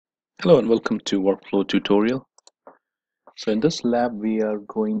Hello and welcome to workflow tutorial. So in this lab, we are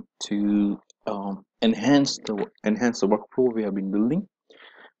going to enhance the workflow we have been building.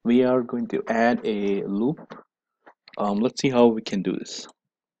 We are going to add a loop. Let's see how we can do this.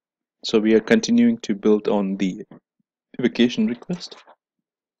 So we are continuing to build on the vacation request.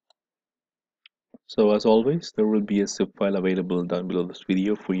 So as always, there will be a zip file available down below this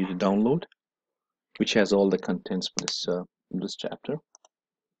video for you to download, which has all the contents for this chapter.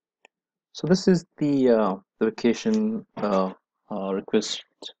 So this is the vacation request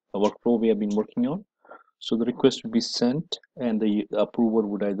workflow we have been working on. So the request would be sent, and the approver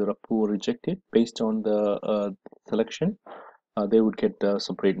would either approve or reject it based on the selection. They would get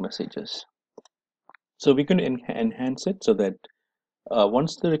separate messages. So we can enhance it so that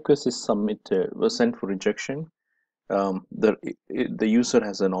once the request is submitted, was sent for rejection, the user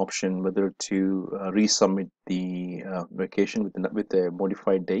has an option whether to resubmit the vacation with a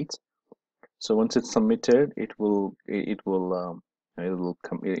modified date. So once it's submitted, it will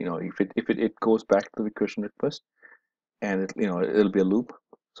come. If it goes back to the vacation request, and it'll be a loop.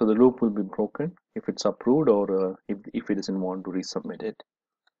 So the loop will be broken if it's approved, or if it doesn't want to resubmit it.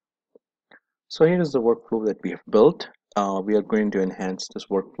 So here is the workflow that we have built. We are going to enhance this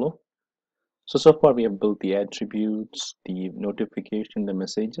workflow. So far we have built the attributes, the notification, the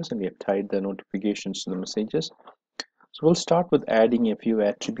messages, and we have tied the notifications to the messages. So we'll start with adding a few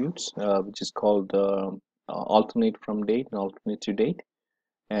attributes, which is called alternate from date and alternate to date,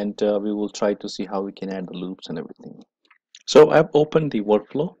 and we will try to see how we can add the loops and everything. So I've opened the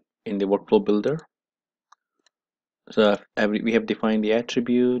workflow in the workflow builder. So we have defined the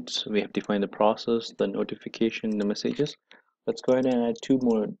attributes, we have defined the process, the notification, the messages. Let's go ahead and add two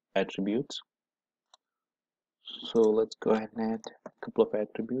more attributes. So let's go ahead and add a couple of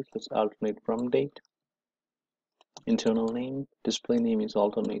attributes. Let's alternate from date. Internal name, display name is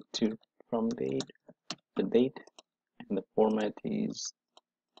alternate to from date, the date, and the format is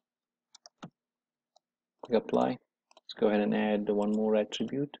click apply. Let's go ahead and add one more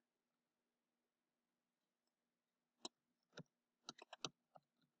attribute.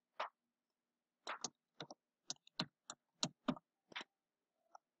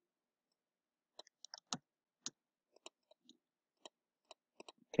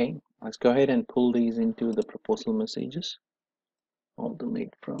 Okay, let's go ahead and pull these into the proposal messages.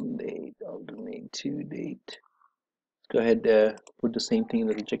 Alternate from date, alternate to date. Let's go ahead, put the same thing in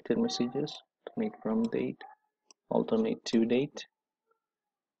the rejected messages. Alternate from date, alternate to date.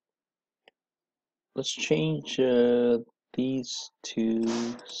 Let's change these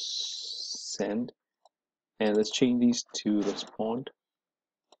to send, and let's change these to respond.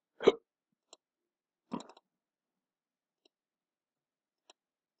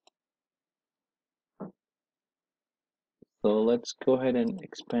 So let's go ahead and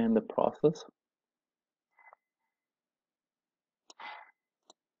expand the process.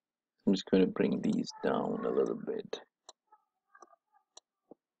 I'm just going to bring these down a little bit.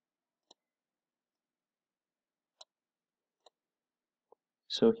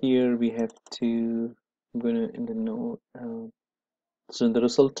 So here we have to, I'm going to, in the node, so in the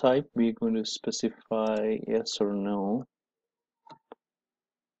result type, we're going to specify yes or no.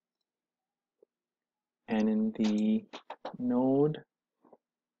 And in the node,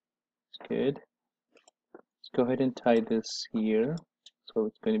 it's good. Let's go ahead and tie this here. So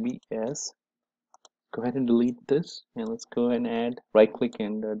it's going to be yes. Go ahead and delete this, and let's go ahead and add, right click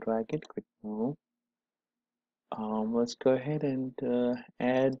and drag it, click no. Let's go ahead and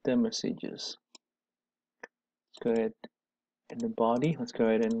add the messages. Let's go ahead in the body, let's go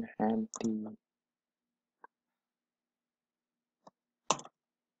ahead and add the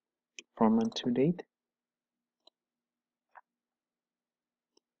from and to date.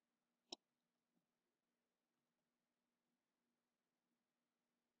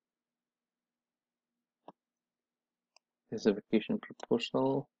 This is a vacation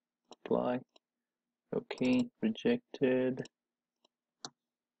proposal, apply, okay, rejected,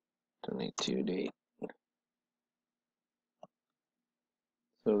 donate to date.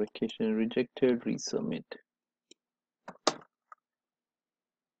 So vacation rejected, resubmit. Click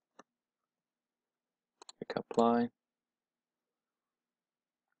apply.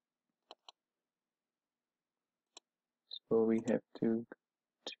 So we have to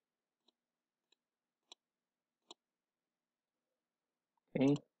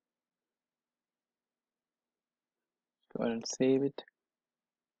okay. Go ahead and save it.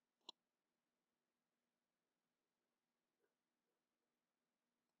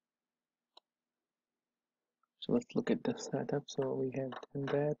 So let's look at the setup. So we have done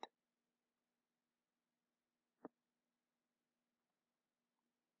that.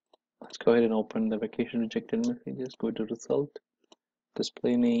 Let's go ahead and open the vacation rejected messages. Go to result,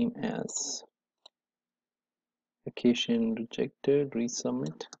 display name as vacation rejected,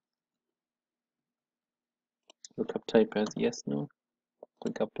 resubmit. Lookup type as yes, no.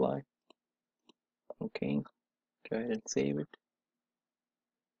 Click apply. Okay. Go ahead and save it.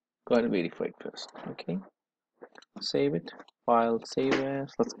 Go ahead and verify it first. Okay. Save it. File save as.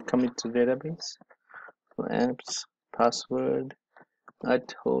 Let's commit to database. Apps password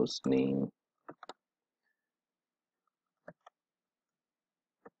at host name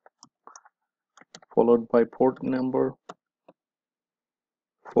followed by port number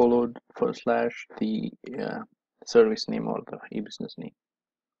followed / the service name or the e-business name.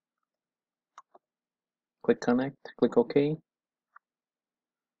 Click connect. Click OK.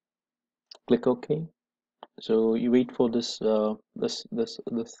 Click OK. So you wait for this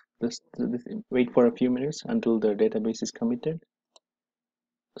wait for a few minutes until the database is committed.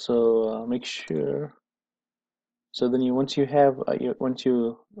 So make sure. So then once you have once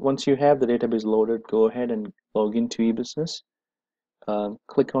you have the database loaded, go ahead and log into eBusiness.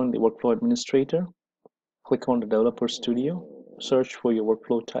 Click on the workflow administrator. Click on the developer studio. Search for your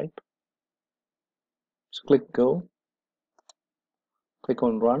workflow type. So click go. Click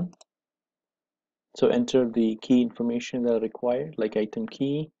on run. So enter the key information that are required, like item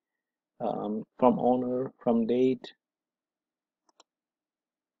key, from owner, from date.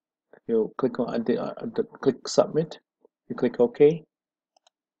 You click on click submit. You click OK.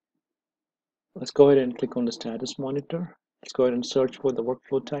 Let's go ahead and click on the status monitor. Let's go ahead and search for the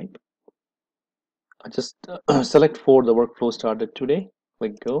workflow type. I just select for the workflow started today.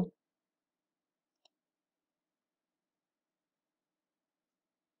 Click go.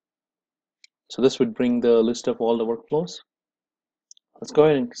 So this would bring the list of all the workflows. Let's go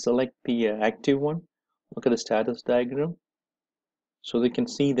ahead and select the active one. Look at the status diagram. So they can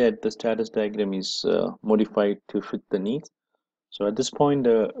see that the status diagram is modified to fit the needs. So at this point,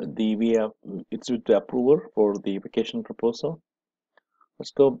 it's with the approver for the vacation proposal.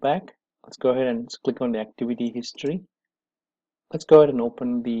 Let's go back. Let's go ahead and click on the activity history. Let's go ahead and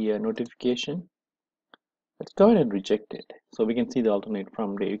open the notification. Let's go ahead and reject it. So we can see the alternate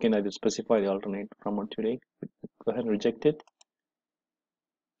from day. You can either specify the alternate from or today. Go ahead and reject it.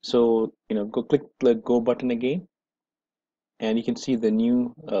 So go click the go button again, and you can see the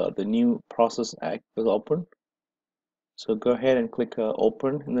new process act is open. So go ahead and click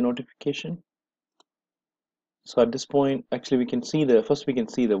open in the notification. So at this point, actually we can see the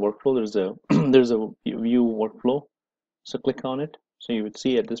workflow. There's a there's a view workflow. So click on it. So you would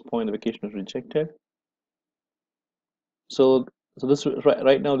see at this point the vacation is rejected. So this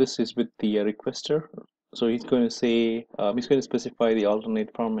right now this is with the requester. So he's going to say he's going to specify the alternate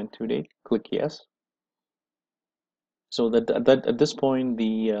from and to date. Click yes. So that at this point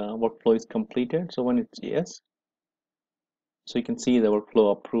the workflow is completed. So when it's yes, so you can see the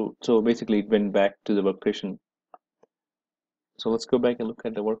workflow approved. So basically it went back to the vacation. So let's go back and look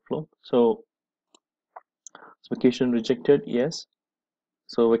at the workflow. So vacation rejected, yes.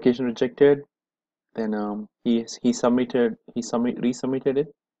 So vacation rejected. Then he resubmitted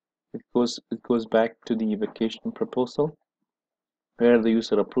it. It goes back to the vacation proposal where the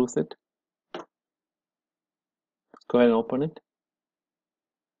user approves it. Let's go ahead and open it.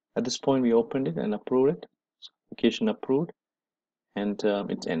 At this point, we opened it and approved it. So vacation approved, and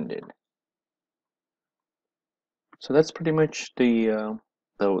it's ended. So that's pretty much the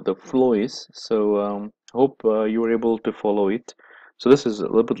flow is. So hope you were able to follow it. So this is a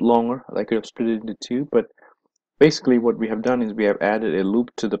little bit longer. I could have split it into two, but basically what we have done is we have added a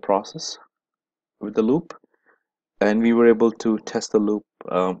loop to the process with the loop, and we were able to test the loop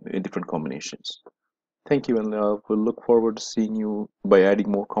in different combinations. Thank you, and we'll look forward to seeing you by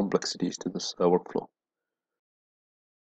adding more complexities to this workflow.